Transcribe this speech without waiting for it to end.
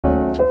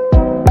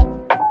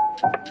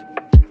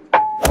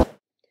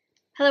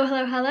Hello,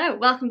 hello, hello,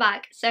 welcome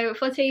back. So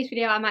for today's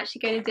video I'm actually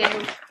going to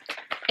do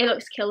a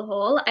Luxe Kill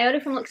haul. I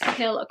ordered from Luxe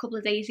Kill a couple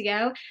of days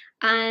ago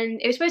and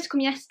it was supposed to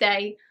come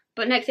yesterday,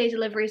 but next day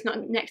delivery is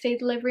not next day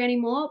delivery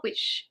anymore,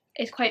 which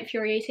is quite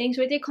infuriating.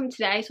 So it did come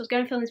today, so I was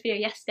going to film this video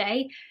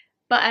yesterday,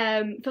 but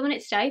filming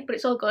it today, but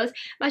it's all good.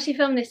 I'm actually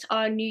filming this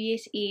on New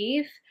Year's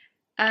Eve.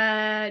 Do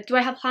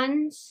I have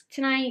plans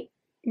tonight?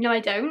 No, I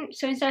don't.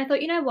 So instead I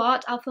thought, you know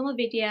what, I'll film a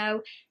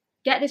video,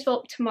 get this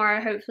up tomorrow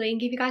hopefully, and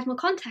give you guys more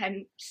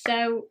content.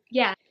 So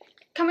yeah.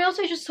 Can we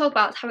also just talk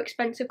about how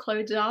expensive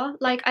clothes are?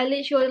 Like, I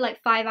literally ordered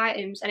like 5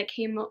 items and it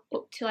came up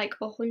to like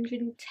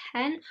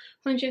 110,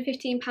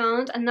 115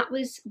 pounds, and that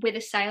was with a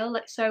sale.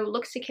 Like, so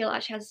Luxe Kill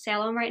actually has a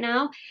sale on right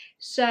now.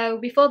 So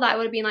before that it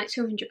would have been like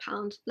 200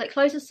 pounds. Like,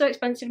 clothes are so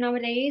expensive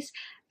nowadays,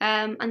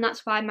 and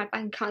that's why my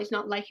bank account is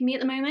not liking me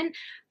at the moment.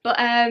 But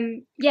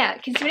yeah,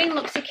 considering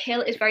Luxe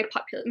Kill is very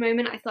popular at the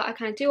moment, I thought I'd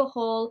kind of do a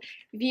haul,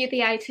 review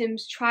the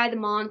items, try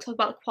them on, talk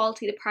about the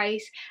quality, the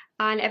price,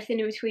 and everything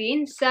in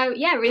between. So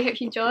yeah, really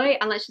hope you enjoy,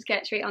 and let's just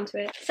get straight onto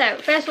it. So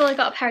first of all, I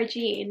got a pair of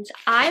jeans.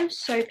 I'm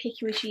so picky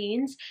with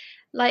jeans.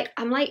 Like,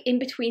 I'm like in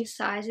between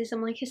sizes.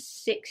 I'm like a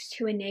 6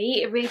 to an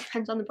 8. It really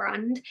depends on the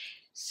brand.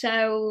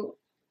 So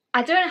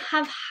I don't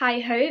have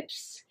high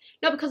hopes.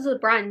 Not because of the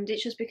brand,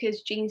 it's just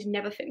because jeans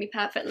never fit me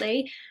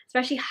perfectly,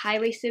 especially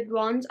high-waisted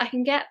ones. I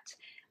can get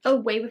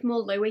away with more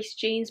low-waisted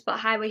jeans, but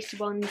high-waisted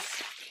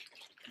ones,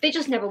 they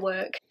just never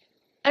work.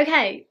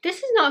 Okay, this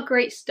is not a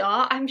great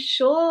start. I'm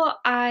sure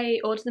I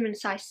ordered them in a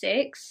size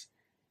 6.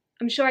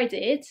 I'm sure I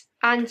did,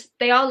 and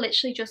they are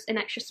literally just an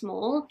extra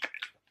small.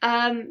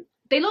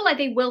 They look like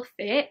they will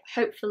fit,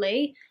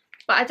 hopefully,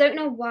 but I don't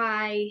know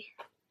why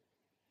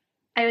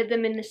I ordered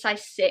them in a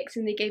size 6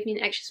 and they gave me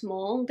an extra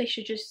small. They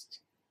should just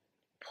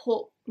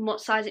put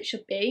what size it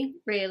should be,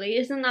 really.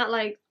 Isn't that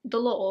like the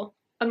law?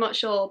 I'm not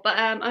sure, but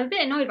I'm a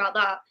bit annoyed about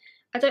that.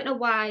 I don't know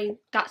why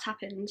that's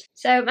happened.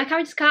 So my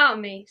camera just cut out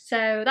on me,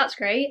 so that's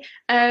great.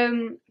 But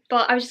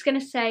I was just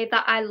gonna say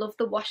that I love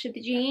the wash of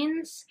the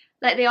jeans.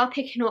 Like, they are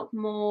picking up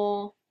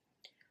more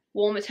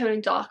warmer tone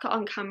and darker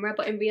on camera,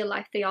 but in real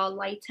life they are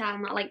lighter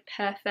and that like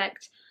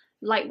perfect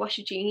light wash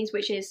of jeans,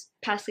 which is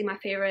personally my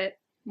favourite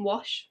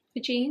wash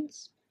for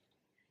jeans.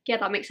 Yeah,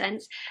 that makes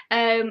sense.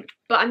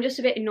 But I'm just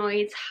a bit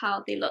annoyed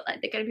how they look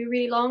like they're going to be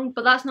really long,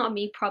 but that's not a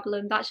me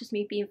problem, that's just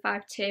me being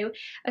 5'2".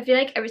 I feel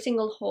like every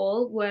single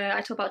haul where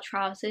I talk about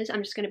trousers,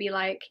 I'm just going to be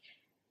like,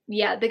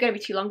 yeah, they're going to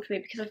be too long for me,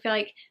 because I feel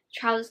like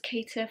trousers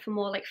cater for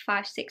more like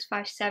 5'6",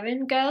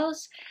 5'7"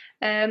 girls,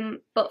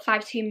 but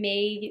 5'2"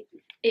 me,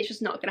 it's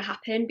just not going to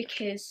happen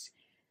because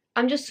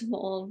I'm just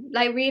small.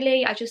 Like,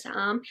 really, I just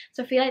am.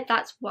 So I feel like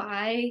that's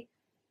why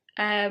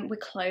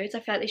with clothes, I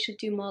feel like they should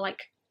do more like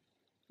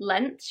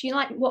lengths, you know,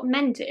 like what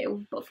men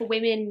do, but for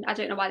women I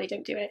don't know why they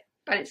don't do it,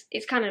 but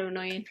it's kind of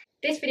annoying.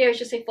 This video is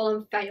just a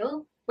full-on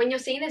fail. When you're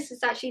seeing this,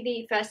 it's actually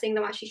the first thing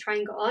that I'm actually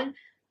trying on,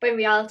 but in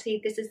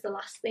reality this is the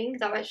last thing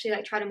that I've actually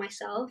like tried on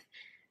myself.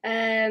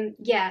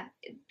 Yeah,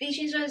 these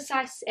jeans are a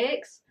size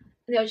 6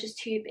 and they were just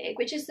too big,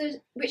 which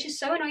is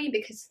so annoying,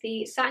 because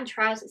the satin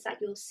trousers that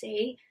you'll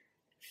see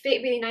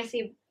fit really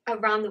nicely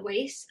around the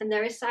waist and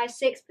they're a size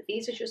 6, but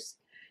these are just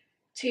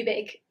too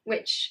big,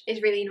 which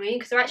is really annoying,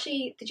 because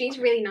the jeans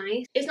are really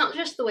nice. It's not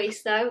just the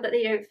waist though that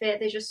they don't fit,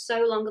 they're just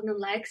so long on the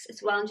legs as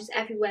well and just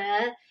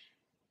everywhere.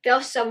 They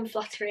are so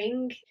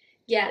unflattering.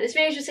 Yeah, this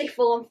video is just a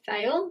full-on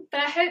fail, but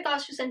I hope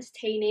that's just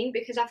entertaining,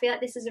 because I feel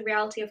like this is a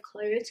reality of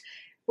clothes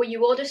where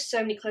you order so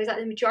many clothes, like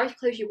the majority of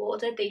clothes you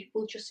order, they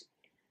will just,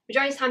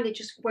 majority of the time they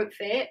just won't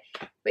fit,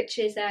 which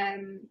is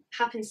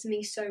happens to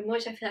me so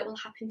much. I feel like will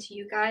happen to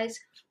you guys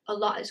a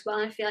lot as well,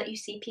 and I feel like you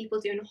see people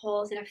doing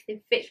hauls and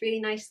everything fits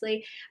really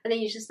nicely, and then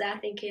you're just there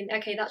thinking,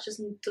 okay, that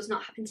just does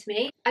not happen to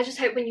me. I just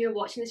hope when you're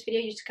watching this video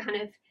you just kind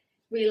of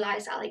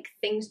realise that like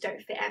things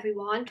don't fit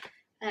everyone,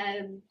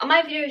 and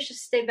my video is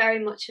just very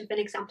much of an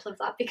example of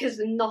that,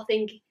 because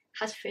nothing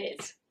has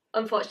fit,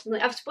 unfortunately.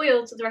 I've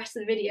spoiled the rest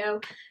of the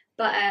video,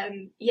 but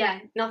yeah,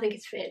 nothing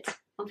has fit,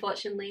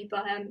 unfortunately,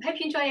 but hope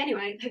you enjoy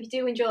anyway. Hope you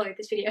do enjoy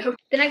this video.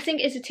 The next thing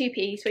is a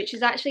two-piece, which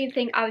is actually the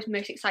thing I was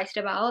most excited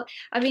about.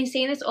 I've been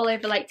seeing this all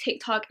over like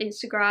TikTok,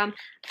 Instagram,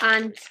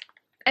 and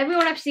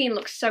everyone I've seen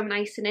looks so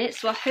nice in it,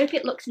 so I hope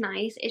it looks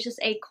nice. It's just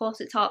a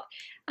corset top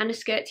and a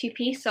skirt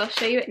two-piece, so I'll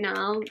show you it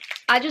now.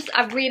 I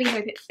really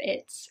hope it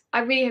fits. I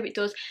really hope it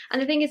does.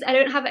 And the thing is, I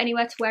don't have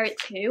anywhere to wear it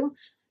to,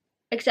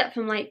 except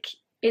from like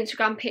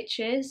Instagram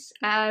pictures,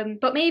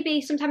 but maybe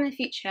sometime in the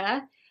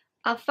future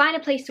I'll find a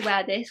place to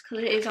wear this,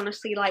 because it is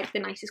honestly like the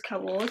nicest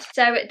co-ord.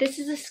 So this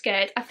is a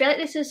skirt. I feel like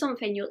this is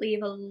something you'll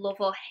either love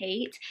or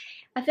hate.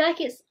 I feel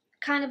like it's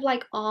kind of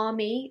like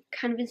army,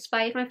 kind of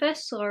inspired. When I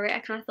first saw it, I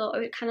kind of thought,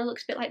 oh, it kind of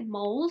looks a bit like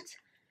mould,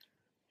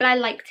 but I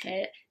liked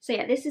it. So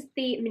yeah, this is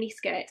the mini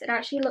skirt. It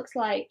actually looks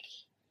like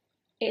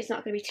it's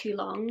not going to be too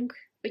long,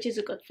 which is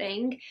a good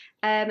thing.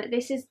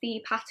 This is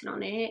the pattern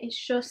on it.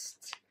 It's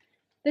just,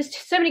 there's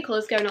so many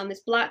colours going on. There's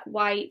black,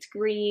 white,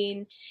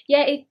 green.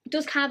 Yeah, it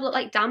does kind of look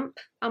like damp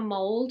and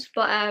mould,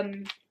 but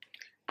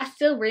I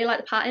still really like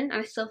the pattern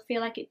and I still feel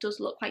like it does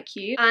look quite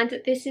cute.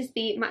 And this is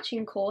the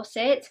matching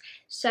corset.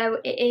 So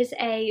it is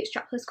a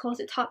strapless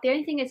corset top. The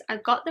only thing is I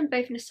got them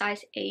both in a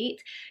size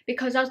 8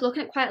 because I was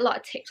looking at quite a lot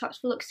of TikToks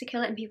for Luxe to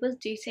Kill It and people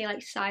do say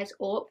like size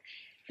up.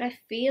 But I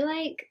feel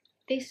like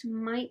this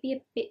might be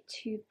a bit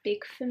too big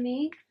for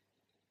me,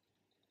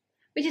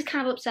 which is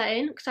kind of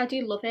upsetting because I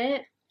do love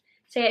it.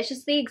 So yeah, it's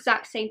just the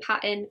exact same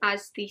pattern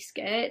as the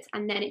skirt,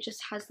 and then it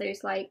just has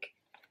those like,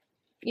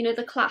 you know,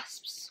 the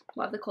clasps,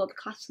 whatever they're called,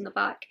 the clasps on the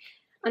back.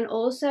 And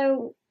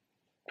also,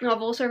 what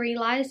I've also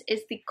realised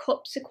is the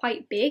cups are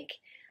quite big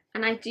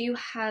and I do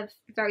have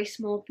very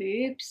small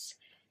boobs.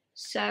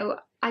 So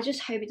I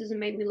just hope it doesn't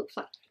make me look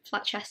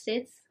flat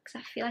chested because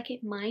I feel like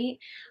it might.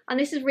 And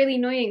this is really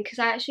annoying because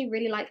I actually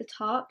really like the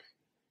top.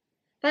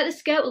 But the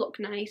skirt will look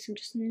nice, I'm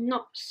just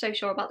not so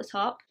sure about the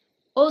top.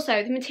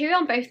 Also, the material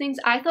on both things,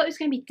 I thought it was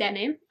going to be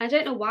denim. I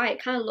don't know why,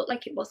 it kind of looked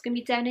like it was going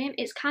to be denim.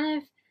 It's kind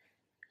of,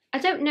 I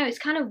don't know, it's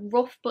kind of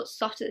rough but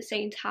soft at the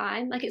same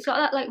time. Like it's got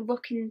that like rough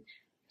and,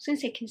 I was going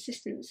to say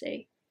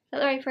consistency. Is that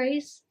the right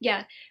phrase?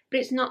 Yeah, but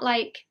it's not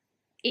like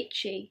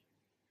itchy.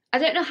 I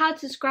don't know how to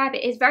describe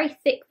it. It's very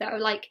thick though.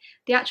 Like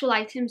the actual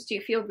items do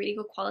feel really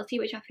good quality,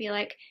 which I feel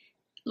like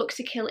Luxe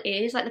to Kill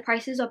is. Like the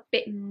prices are a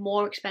bit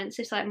more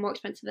expensive, so like more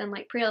expensive than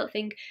like Pretty Little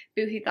Thing,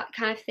 Boohoo, that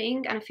kind of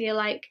thing. And I feel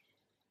like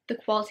the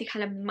quality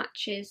kind of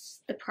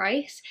matches the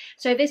price.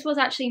 So this was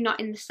actually not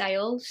in the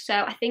sale. So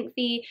I think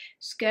the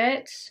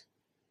skirts,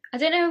 I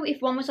don't know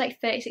if one was like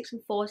 36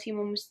 and 40 and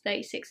one was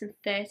 36 and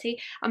 30.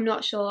 I'm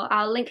not sure.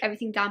 I'll link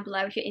everything down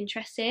below if you're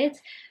interested.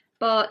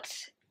 But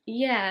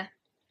yeah,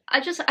 I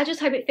just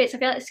hope it fits. I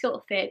feel like the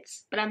skirt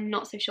fits, but I'm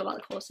not so sure about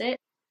the corset.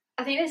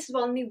 I think this is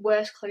one of the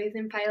worst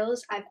clothing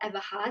fails I've ever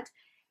had.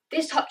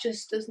 This top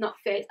just does not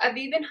fit. I've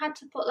even had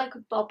to put like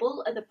a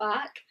bobble at the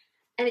back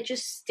and it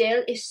just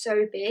still is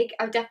so big.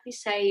 I would definitely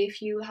say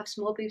if you have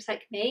small boobs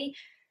like me,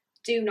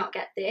 do not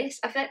get this.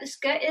 I feel like the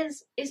skirt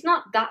is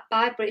not that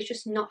bad, but it's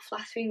just not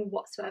flattering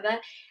whatsoever.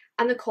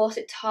 And the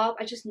corset top,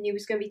 I just knew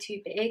was going to be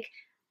too big.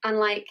 And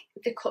like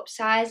the cup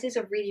sizes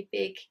are really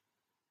big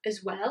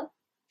as well.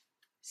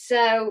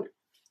 So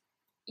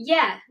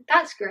yeah,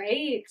 that's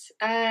great.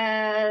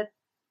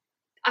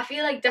 I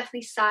feel like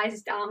definitely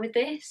size down with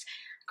this.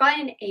 I got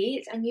an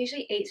 8 and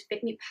usually 8s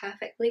fit me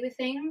perfectly with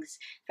things,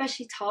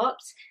 especially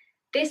tops.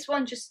 This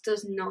one just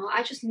does not.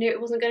 I just knew it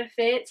wasn't going to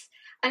fit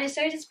and it's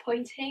so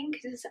disappointing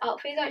because this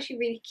outfit is actually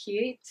really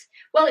cute.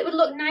 Well, it would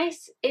look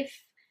nice if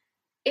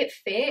it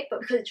fit,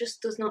 but because it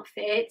just does not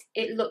fit,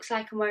 it looks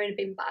like I'm wearing a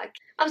bin bag.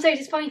 I'm so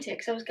disappointed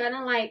because I was going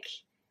to like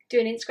do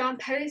an Instagram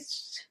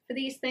post for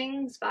these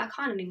things, but I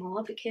can't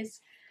anymore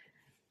because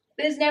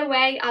there's no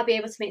way I'll be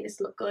able to make this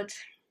look good.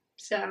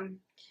 So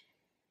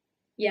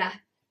yeah.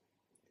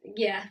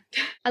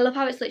 I love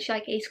how it's literally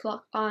like 8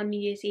 o'clock on New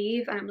Year's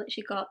Eve and I've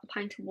literally got a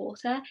pint of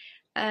water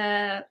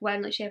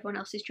when literally everyone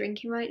else is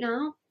drinking right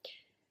now.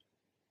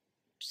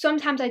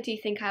 Sometimes I do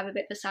think I have a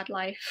bit of a sad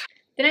life.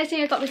 The next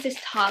thing I got was this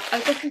top. I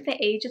was looking for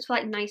ages for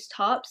like nice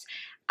tops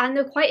and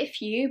there were quite a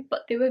few,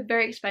 but they were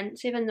very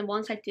expensive and the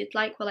ones I did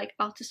like were like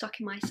out of stock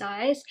in my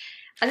size.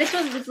 And this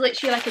one was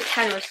literally like a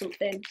 10 or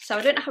something, so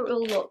I don't know how it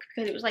will look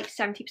because it was like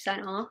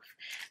 70% off.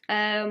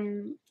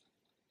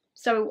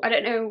 So I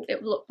don't know,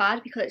 it will look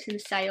bad because it's in the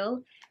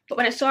sale, but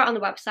when I saw it on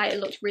the website it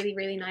looked really,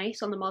 really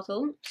nice on the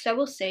model, so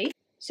we'll see.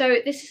 So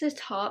this is the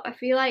top. I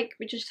feel like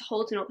we're just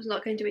holding up is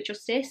not going to do it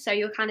justice, so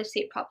you'll kind of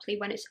see it properly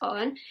when it's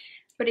on.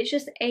 But it's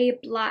just a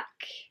black,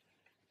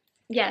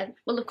 yeah,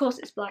 well of course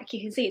it's black, you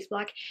can see it's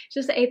black. It's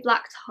just a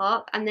black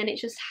top and then it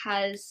just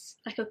has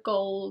like a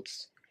gold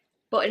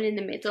button in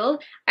the middle.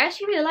 I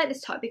actually really like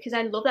this top because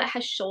I love that it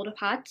has shoulder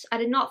pads. I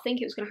did not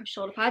think it was going to have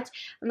shoulder pads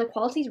and the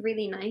quality is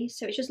really nice.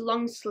 So it's just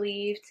long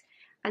sleeved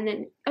and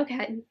then,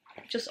 okay,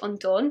 just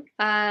undone.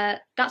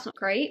 That's not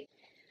great.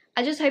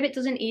 I just hope it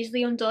doesn't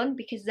easily undone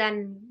because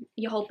then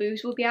your whole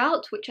boobs will be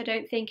out, which I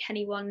don't think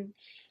anyone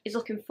is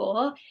looking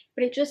for.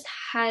 But it just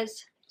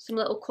has some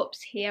little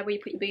cups here where you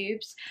put your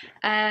boobs,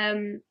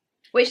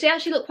 which they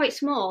actually look quite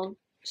small.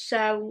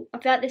 So I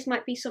feel like this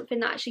might be something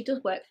that actually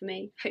does work for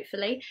me,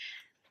 hopefully.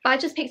 But I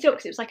just picked it up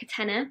because it was like a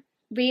tenner.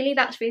 Really,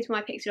 that's the reason why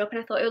I picked it up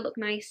and I thought it would look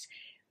nice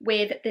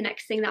with the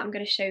next thing that I'm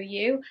going to show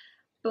you.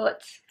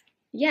 But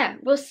yeah,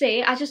 we'll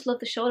see. I just love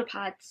the shoulder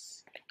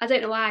pads. I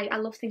don't know why, I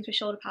love things with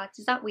shoulder pads.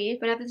 Is that weird?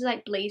 Whenever there's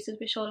like blazers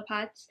with shoulder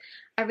pads,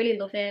 I really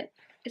love it.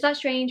 Is that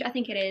strange? I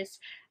think it is.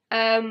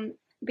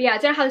 But yeah, I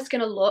don't know how this is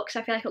going to look, so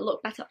I feel like it'll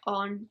look better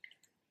on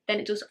than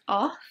it does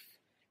off.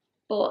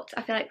 But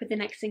I feel like with the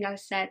next thing I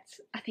said,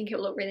 I think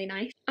it'll look really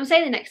nice. I'm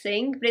saying the next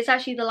thing, but it's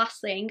actually the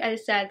last thing.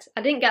 As I said,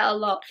 I didn't get a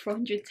lot for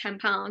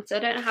 £110, so I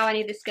don't know how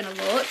any of this is going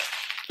to look.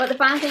 But the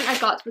final thing I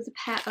got was a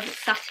pair of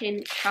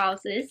satin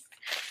trousers.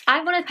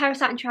 I've wanted a pair of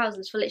satin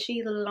trousers for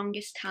literally the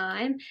longest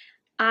time.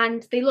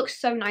 And they look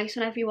so nice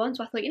on everyone,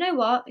 so I thought, you know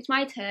what, it's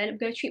my turn, I'm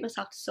going to treat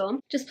myself to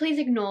some. Just please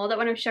ignore that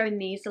when I'm showing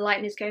these, the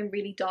lighting is going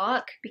really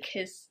dark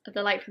because of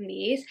the light from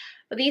these.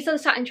 But these are the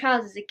satin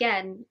trousers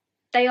again.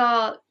 They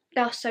are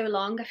so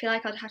long. I feel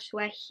like I'd have to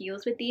wear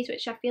heels with these,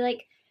 which I feel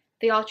like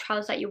they are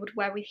trousers that you would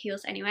wear with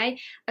heels anyway.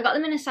 I got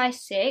them in a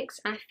size 6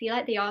 and I feel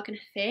like they are going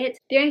to fit.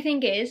 The only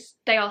thing is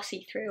they are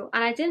see-through,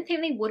 and I didn't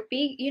think they would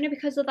be, you know,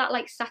 because of that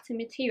like satin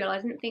material.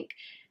 I didn't think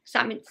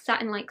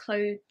satin like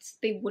clothes,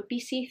 they would be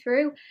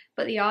see-through,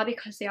 but they are,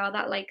 because they are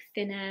that like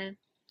thinner,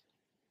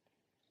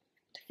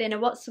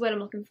 what's the word I'm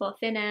looking for,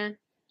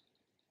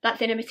 that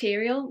thinner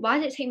material. Why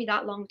did it take me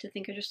that long to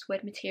think of just the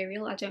word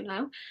material? I don't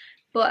know.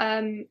 But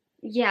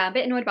yeah, a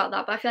bit annoyed about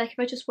that. But I feel like if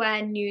I just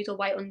wear nude or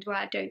white underwear,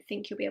 I don't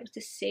think you'll be able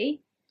to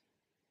see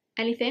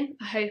anything.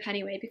 I hope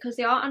anyway, because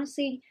they are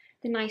honestly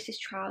the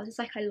nicest trousers.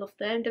 Like, I love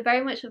them. They're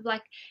very much of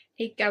like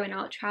a going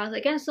out trouser.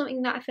 Again,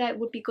 something that I feel like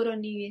would be good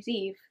on New Year's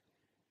Eve.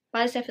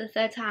 But as I said, for the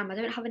 3rd time, I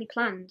don't have any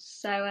plans.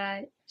 So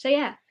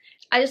yeah.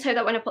 I just hope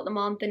that when I put them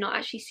on, they're not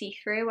actually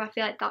see-through. I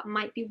feel like that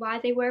might be why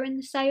they were in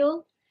the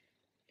sale,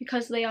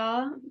 because they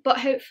are. But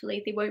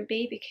hopefully they won't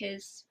be,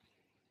 because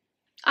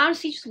I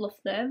honestly just love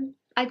them.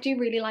 I do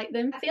really like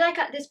them. I feel like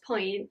at this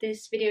point,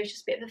 this video is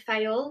just a bit of a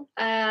fail.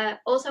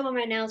 Also, one of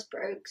my nails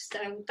broke, so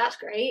that's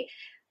great.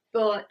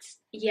 But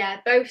yeah,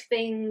 both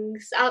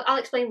things, I'll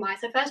explain why.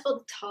 So first of all,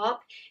 the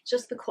top,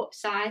 just the cup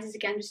size is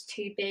again just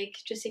too big.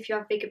 Just if you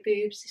have bigger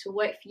boobs, this will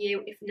work for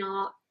you. If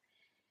not,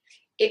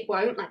 it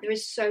won't. Like, there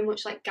is so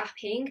much like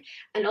gapping.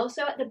 And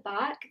also at the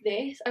back,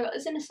 I got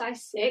this in a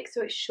size 6,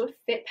 so it should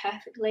fit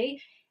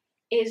perfectly.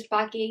 It is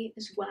baggy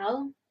as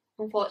well,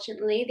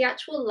 unfortunately. The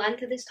actual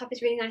length of this top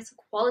is really nice. The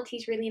quality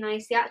is really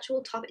nice. The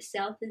actual top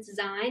itself, the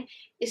design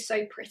is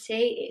so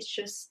pretty. It's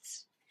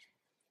just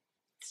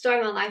story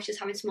of my life, just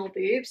having small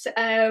boobs.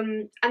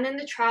 And then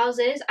the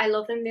trousers, I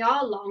love them. They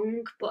are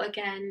long, but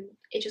again,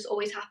 it just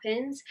always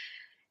happens.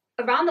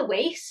 Around the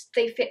waist,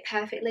 they fit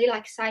perfectly.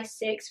 Like, size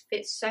 6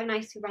 fits so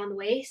nicely around the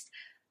waist,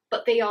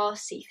 but they are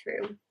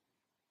see-through.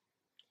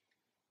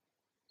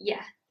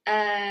 Yeah,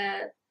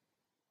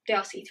 they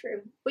are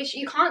see-through, which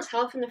you can't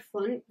tell from the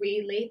front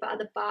really, but at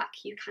the back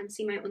you can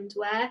see my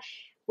underwear,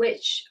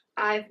 which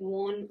I've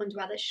worn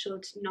underwear that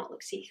should not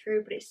look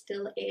see-through, but it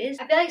still is.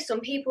 I feel like some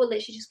people will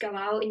literally just go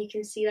out and you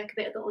can see like a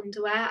bit of the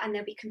underwear and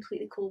they'll be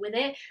completely cool with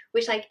it,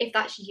 which, like, if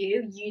that's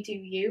you, you do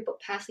you.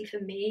 But personally for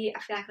me,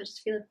 I feel like I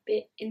just feel a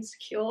bit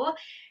insecure.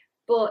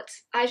 But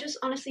I just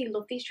honestly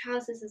love these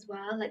trousers as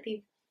well. Like,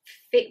 they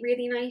fit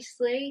really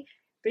nicely,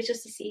 but it's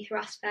just the see-through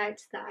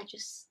aspect that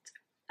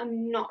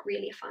I'm not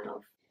really a fan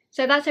of.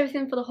 So that's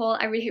everything for the haul.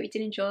 I really hope you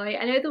did enjoy.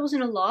 I know there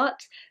wasn't a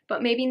lot,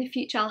 but maybe in the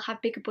future I'll have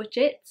bigger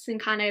budgets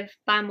and kind of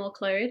buy more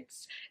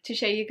clothes to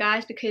show you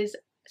guys, because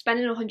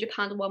spending £100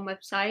 on one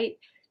website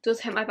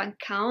does hit my bank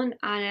account,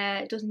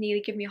 and it does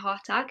nearly give me a heart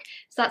attack.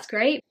 So that's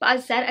great. But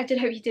as I said, I did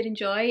hope you did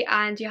enjoy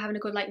and you're having a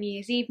good like New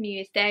Year's Eve, New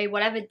Year's Day,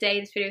 whatever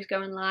day this video is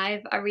going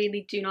live. I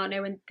really do not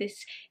know when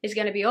this is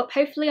going to be up.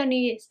 Hopefully on New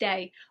Year's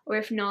Day, or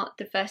if not,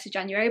 the 1st of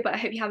January. But I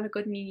hope you're having a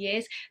good New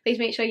Year's. Please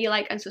make sure you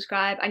like and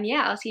subscribe, and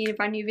yeah, I'll see you in a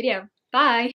brand new video. Bye!